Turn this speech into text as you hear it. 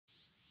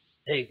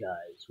Hey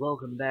guys,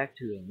 welcome back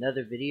to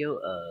another video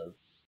of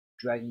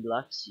Dragon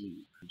Block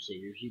C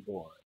Crusaders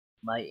Reborn.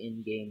 My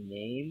in-game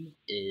name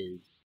is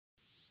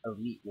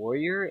Elite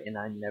Warrior, and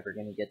I'm never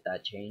gonna get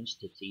that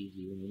changed to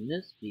easy win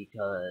this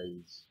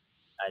because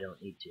I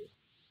don't need to.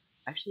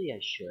 Actually, I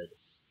should.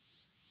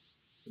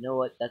 You know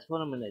what? That's what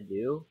I'm gonna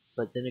do.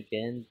 But then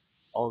again,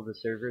 all the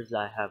servers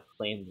I have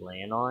claimed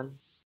LAN on,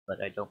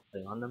 but I don't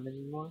play on them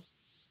anymore.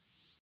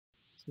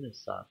 It's gonna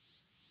suck.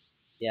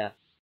 Yeah,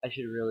 I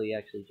should really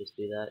actually just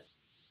do that.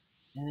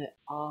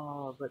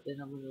 Oh, but then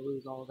I'm gonna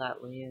lose all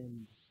that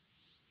land.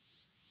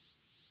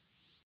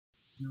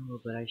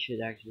 No, but I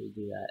should actually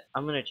do that.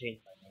 I'm gonna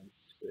change my name.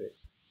 Screw it.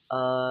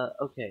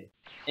 Okay.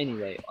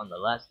 Anyway, on the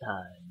last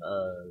time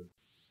of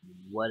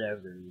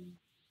whatever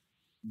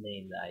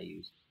name that I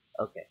used.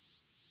 Okay.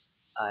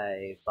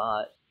 I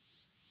fought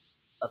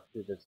up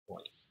to this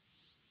point.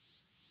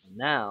 And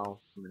now,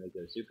 I'm gonna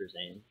go Super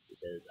Saiyan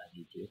because I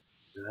need to.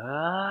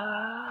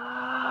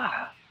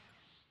 Ah!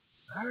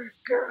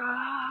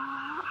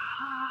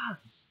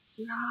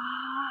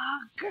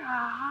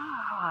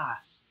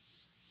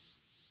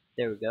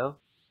 There we go.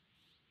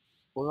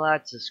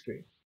 Lots of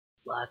screaming.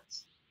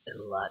 Lots and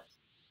lots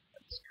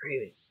of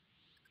screaming.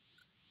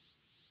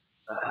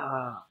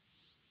 Oh,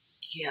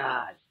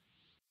 God.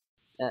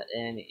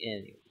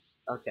 Anyway.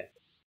 Okay.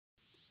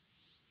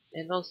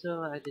 And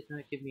also, I did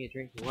not give me a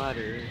drink of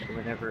water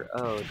whenever.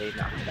 Oh, they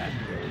knocked back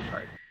really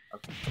hard.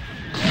 Okay.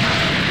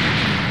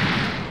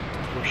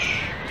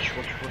 Whoosh, whoosh,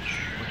 whoosh, whoosh,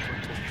 whoosh,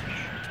 whoosh, whoosh,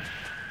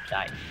 whoosh.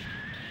 Die.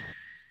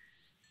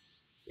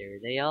 There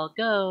they all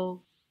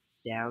go.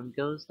 Down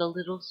goes the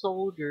little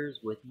soldiers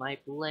with my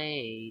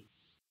blade.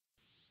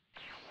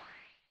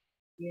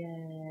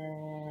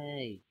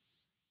 Yay!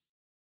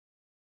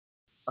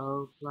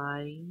 Oh,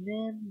 flying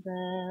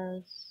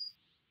nimbus.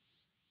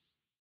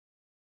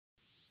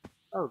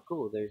 Oh,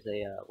 cool. There's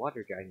a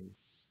water dragon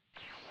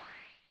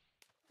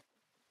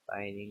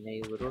fighting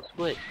a little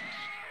squid.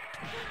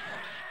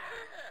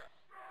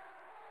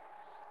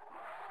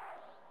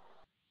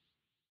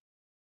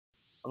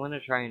 I'm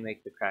gonna try and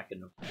make the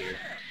Kraken appear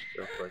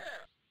real quick.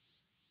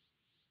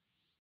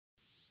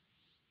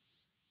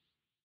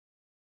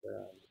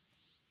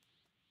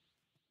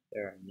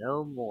 There are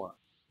no more.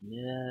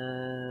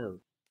 No.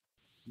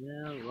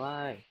 No,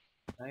 why?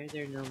 Why are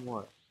there no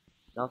more?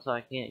 And also,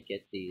 I can't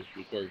get these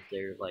because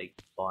they're like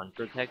spawn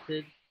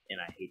protected, and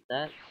I hate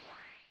that.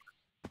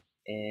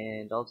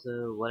 And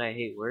also, what I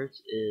hate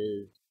worse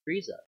is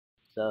Frieza.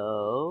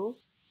 So,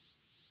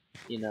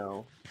 you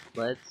know,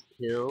 let's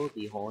kill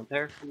the whole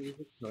entire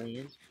Frieza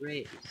clan's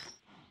race.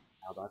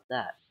 How about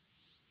that?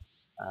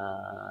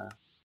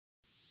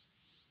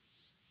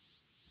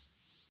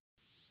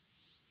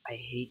 I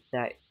hate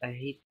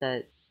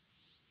that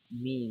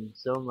meme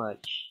so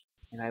much,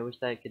 and I wish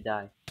that I could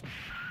die.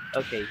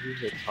 Okay, he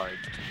hits hard.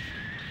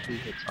 He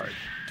hits hard.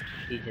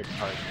 He hits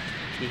hard.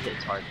 He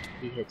hits hard.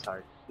 He hits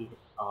hard. He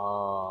hits.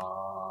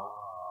 Oh,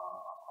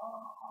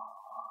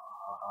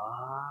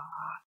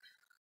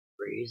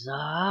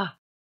 Frieza.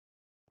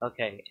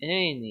 Okay.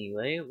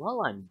 Anyway,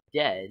 while I'm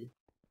dead,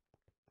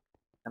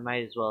 I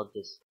might as well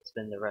just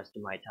spend the rest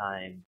of my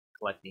time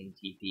collecting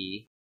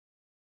TP.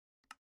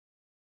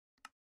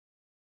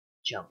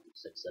 Jump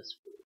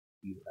successfully.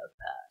 You have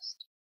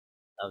passed.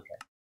 Okay.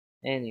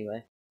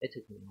 Anyway, it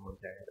took me a whole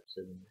entire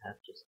episode and a half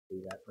just to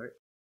do that part.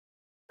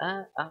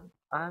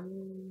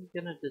 I'm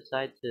gonna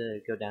decide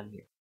to go down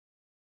here.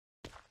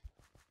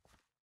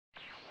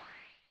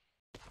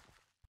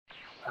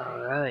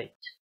 Alright,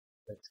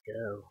 let's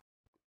go.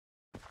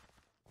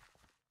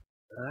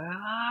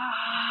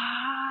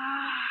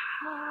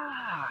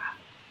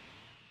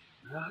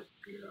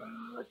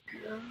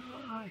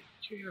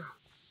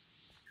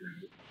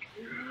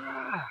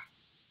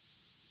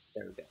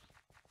 There we go.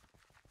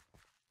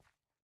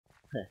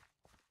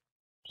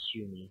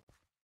 Puny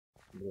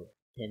little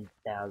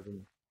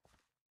 10,000.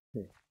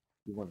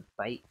 You wanna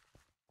fight?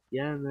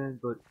 Yeah, man,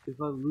 but if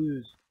I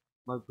lose,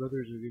 my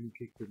brothers are gonna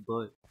kick your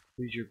butt.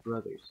 Who's your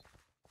brothers?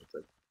 It's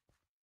like,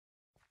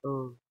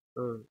 oh,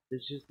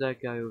 it's just that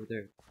guy over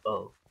there.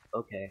 Oh,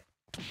 okay.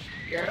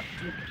 Yeah.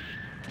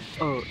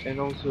 Oh, and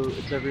also,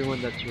 it's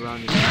everyone that's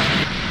surrounding me.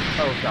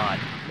 Oh god,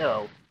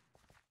 no.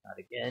 Not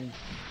again.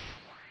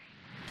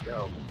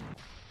 No.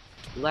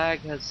 Lag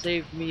has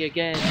saved me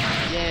again.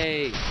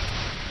 Yay!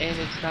 And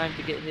it's time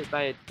to get hit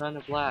by a ton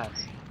of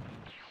blasts.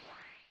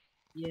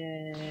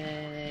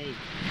 Yay!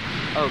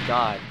 Oh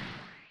god.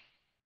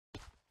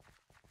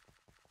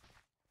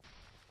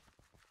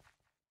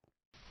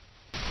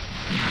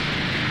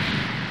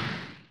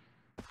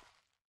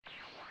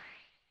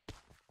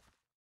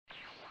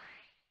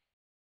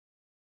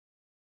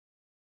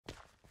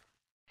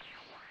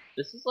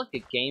 This is like a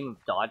game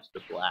of dodge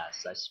the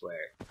blast, I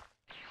swear.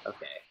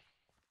 Okay.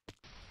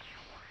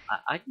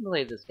 I can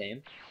play this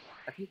game.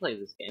 I can play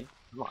this game.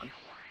 Come on.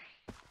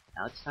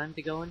 Now it's time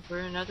to go in for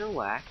another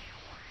whack.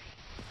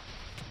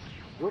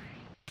 Whoop.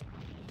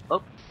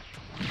 Oh.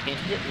 Can't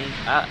hit me.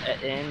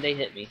 And they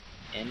hit me.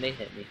 And they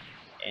hit me.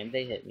 And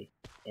they hit me.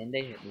 And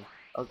they hit me.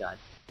 Oh god.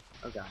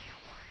 Oh god.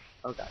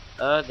 Oh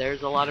god.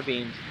 There's a lot of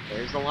beams.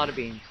 There's a lot of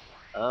beams.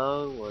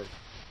 Oh lord.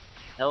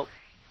 Help.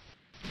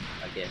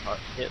 I get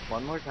hit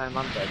one more time,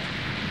 I'm dead.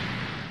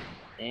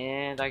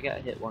 And I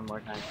got hit one more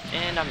time,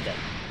 and I'm dead.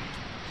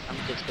 I'm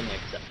just gonna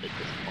accept it at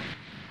this point.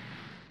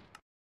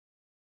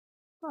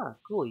 Huh,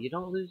 cool, you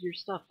don't lose your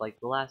stuff like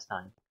the last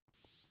time.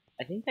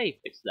 I think they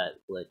fixed that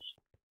glitch,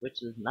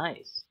 which is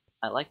nice.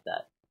 I like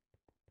that.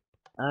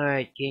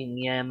 Alright, King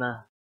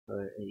Yama.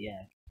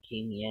 Yeah,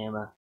 King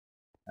Yama.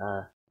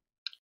 Uh,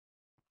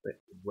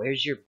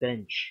 where's your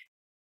bench?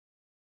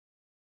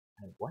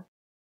 What?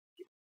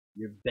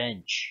 Your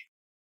bench.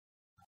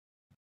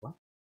 What?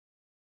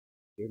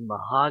 Your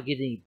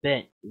mahogany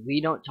bench.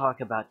 We don't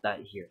talk about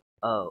that here.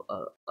 Oh,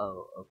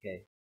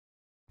 okay.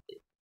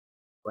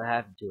 What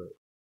happened to it?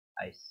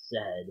 I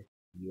said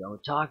you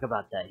don't talk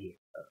about that here.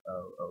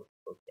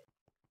 Okay.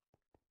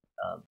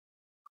 Um,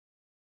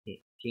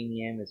 King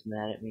Yam is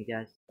mad at me,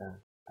 guys.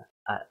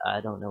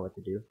 I don't know what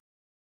to do.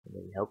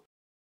 Somebody help.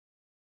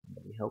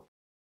 Somebody help.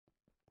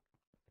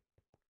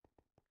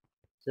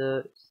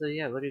 So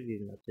yeah, what have you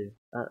been up to?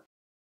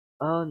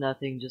 Oh,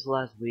 nothing. Just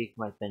last week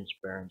my bench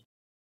burned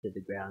to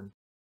the ground.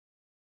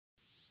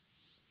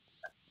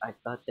 I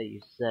thought that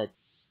you said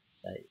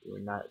that we're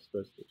not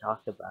supposed to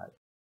talk about it.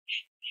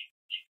 Shh, shh,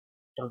 shh.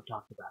 Don't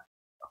talk about it.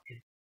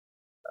 Okay.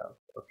 Oh,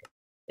 okay.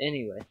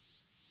 Anyway,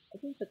 I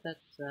think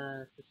that's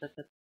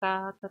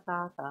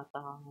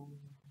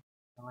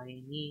all I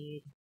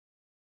need.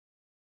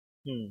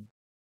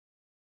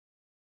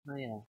 Oh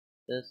yeah.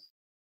 This.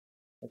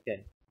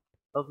 Okay.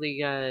 Hopefully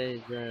you guys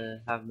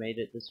have made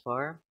it this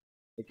far.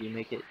 If you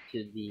make it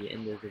to the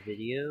end of the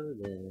video,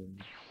 then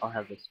I'll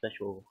have a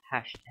special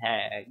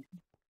hashtag,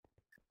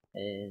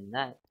 and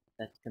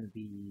that's gonna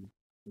be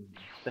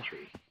special.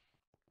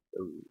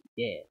 So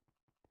yeah,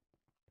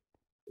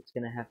 it's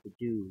gonna have to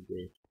do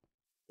with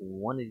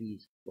one of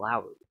these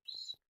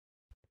flowers.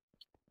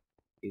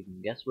 You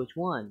can guess which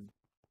one.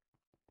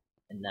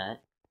 And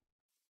that,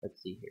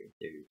 let's see here.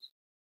 There's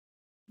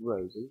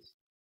roses,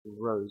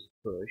 rose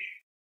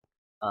bush,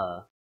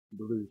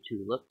 blue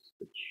tulips,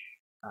 which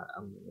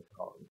I'm gonna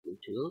call them blue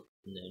tulips,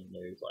 and then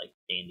there's like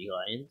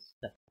dandelions.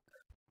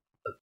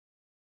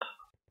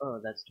 Oh,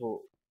 that's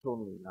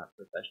totally not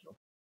professional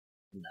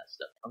in that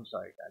stuff. I'm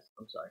sorry, guys.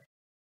 I'm sorry.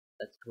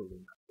 That's totally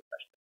not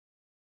professional.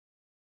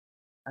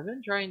 I've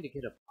been trying to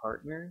get a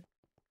partner,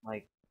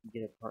 like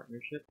get a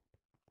partnership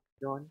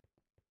going.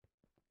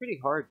 Pretty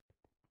hard.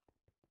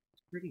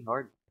 It's pretty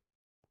hard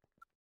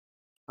to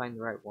find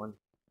the right one.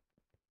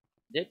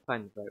 Did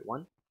find the right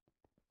one,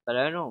 but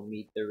I don't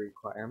meet the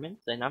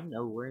requirements, and I'm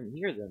nowhere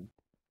near them.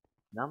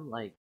 And I'm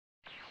like,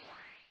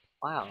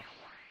 wow,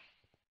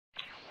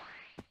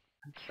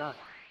 I suck.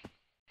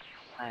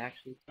 I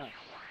actually suck.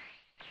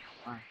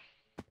 Wow.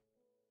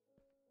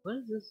 What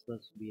is this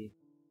supposed to be?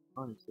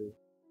 Honestly,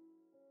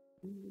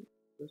 it's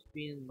supposed to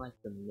be in like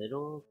the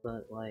middle,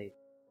 but like,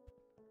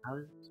 how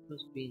is it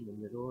supposed to be in the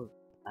middle if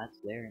that's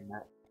there and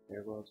that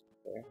parallels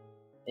there?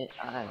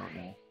 I don't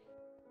know.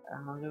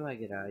 How do I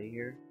get out of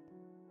here?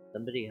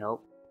 Somebody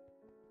help.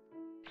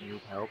 I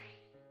need help.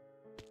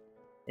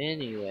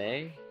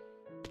 Anyway,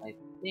 I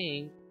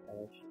think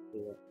I should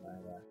do up my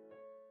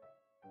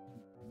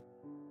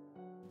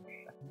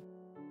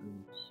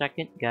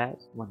second,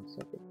 guys. 1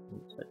 second.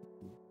 1 second.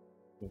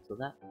 Cancel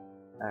that.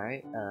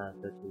 Alright,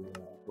 go to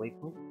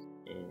waypoints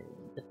and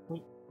this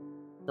point.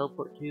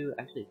 Teleport to.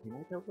 Actually, can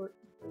I teleport?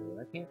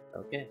 I can't.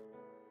 Okay.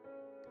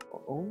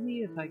 Well,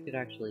 only if I could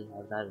actually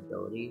have that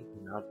ability,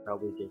 and I'd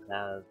probably just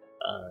have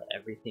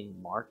everything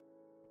marked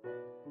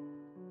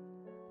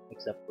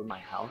except for my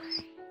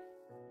house.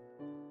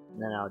 And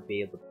then I would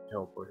be able to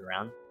teleport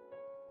around.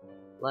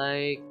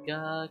 Like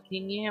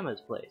King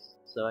Yama's place.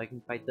 So I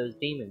can fight those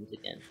demons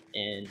again.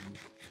 And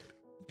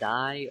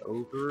die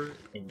over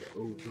and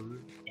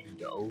over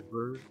and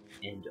over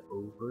and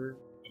over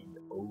and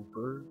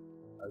over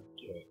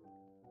again.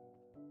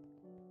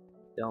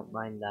 Don't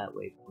mind that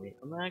waypoint.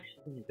 I'm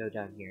actually gonna go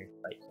down here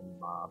and fight some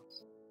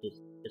mobs.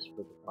 Just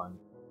for the fun.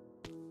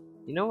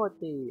 You know what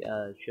they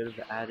should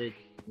have added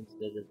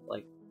instead of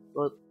like,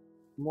 well,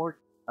 more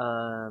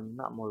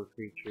not more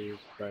creatures,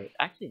 but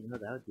actually no,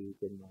 that would be a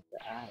good one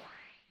to add.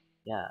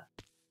 Yeah,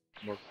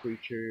 more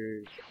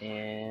creatures,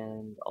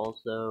 and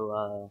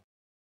also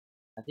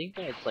I think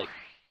that it's like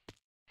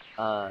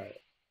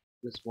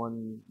this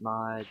one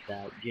mod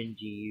that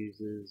Genji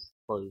uses.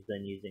 Well, he's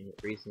been using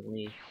it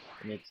recently,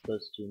 and it's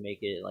supposed to make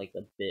it like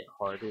a bit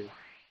harder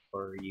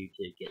for you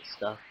to get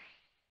stuff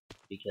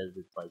because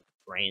it's like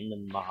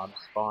random mob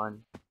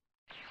spawn,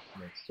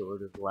 and it's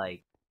sort of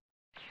like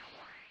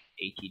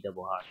HE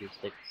double hockey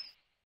sticks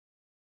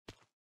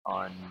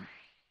on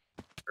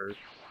Earth.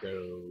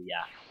 So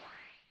yeah.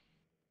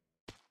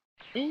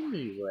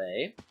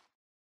 Anyway,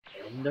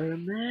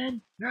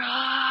 Enderman.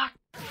 Ah!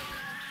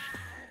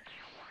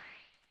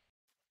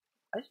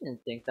 I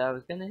didn't think that I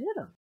was gonna hit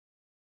him,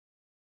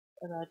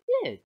 but I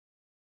did.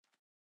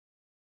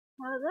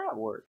 How did that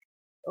work?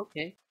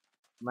 Okay,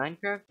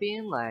 Minecraft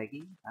being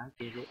laggy. I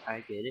get it. I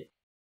get it.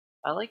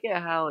 I like it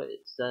how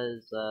it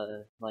says,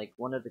 like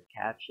one of the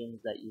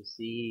captions that you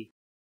see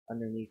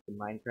underneath the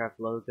Minecraft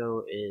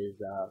logo is,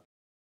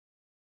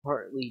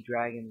 partly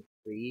dragon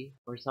free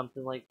or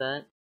something like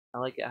that. I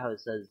like it how it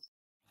says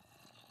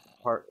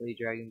partly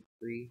dragon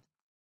free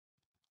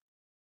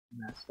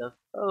and that stuff.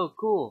 Oh,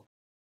 cool.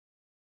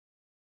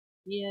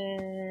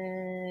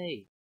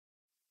 Yay!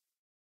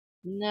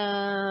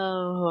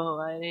 No,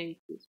 I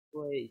hate this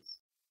place.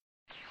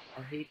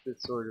 I hate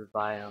this sort of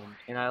biome,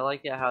 and I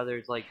like it how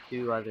there's like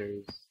two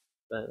others,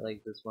 but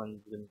like this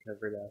one's been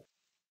covered up.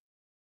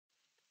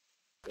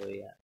 So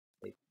yeah,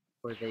 like,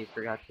 or they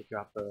forgot to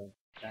drop a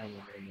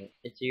diamond in it.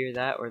 It's either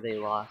that or they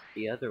lost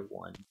the other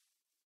one.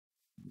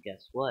 And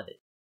guess what?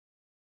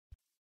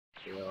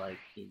 They were like,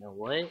 you know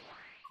what?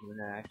 I'm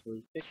gonna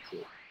actually fix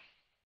it.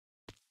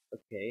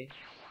 Okay,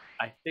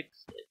 I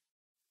fixed it.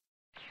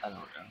 I don't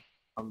know.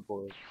 I'm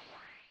bored.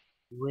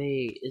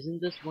 Wait,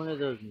 isn't this one of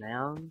those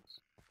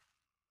mounds?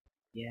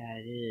 Yeah,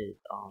 it is.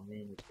 Oh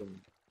man, it's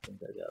been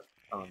dug up.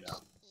 Oh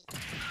no.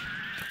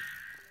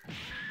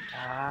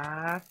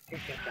 Ah,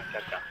 okay.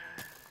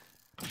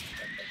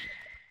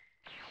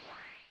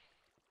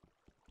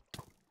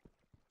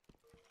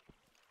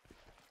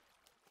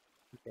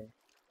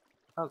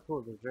 Oh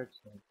cool, there's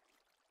redstone.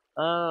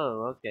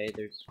 Oh, okay,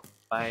 there's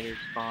spider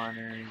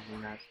spawners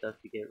and that stuff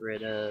to get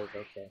rid of.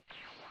 Okay.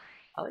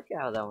 I like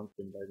how that one's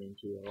been dug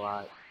into a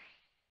lot.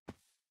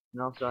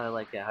 And also I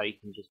like how you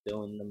can just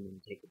go in them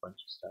and take a bunch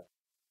of stuff.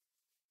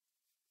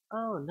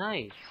 Oh,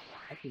 nice!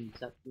 I can use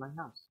that for my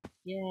house.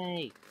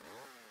 Yay!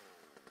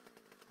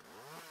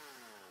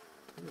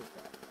 What is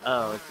that?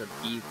 Oh, it's a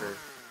beaver.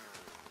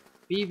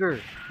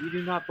 Beaver, you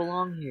do not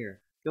belong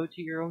here. Go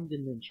to your own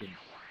dimension.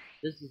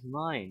 This is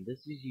mine.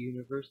 This is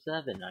Universe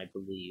 7, I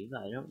believe.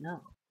 I don't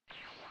know.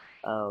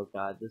 Oh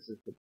god, this is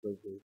the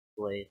blizzard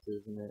place,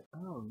 isn't it?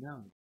 Oh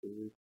no, it's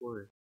Blizzard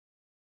Forest.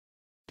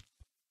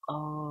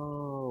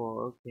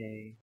 Oh,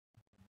 okay.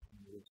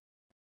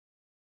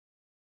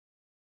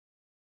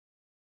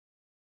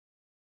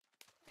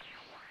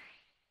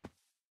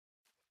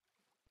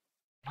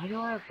 Why do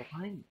I have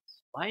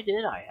blindness? Why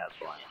did I have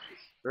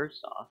blindness?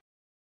 First off.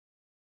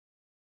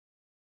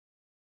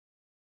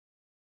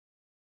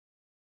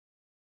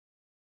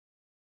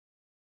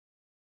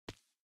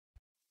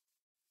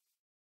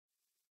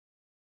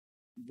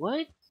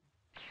 What?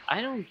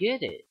 I don't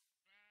get it.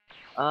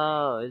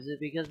 Oh, is it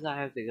because I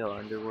have to go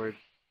underward?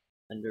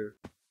 Under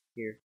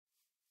here?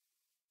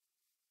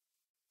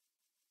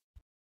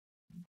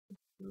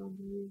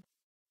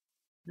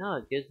 No,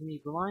 it gives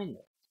me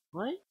blindness.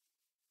 What?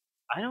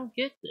 I don't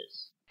get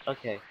this.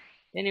 Okay.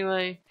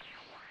 Anyway,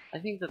 I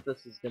think that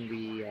this is gonna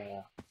be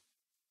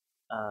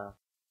uh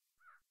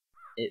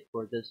it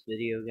for this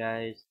video,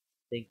 guys.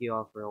 Thank you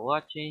all for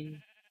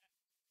watching.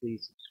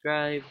 Please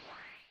subscribe.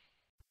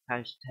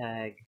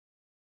 Hashtag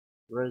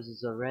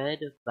roses are red,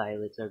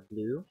 violets are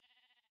blue.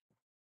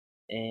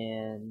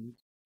 And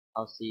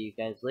I'll see you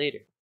guys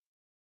later.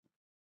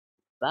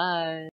 Bye.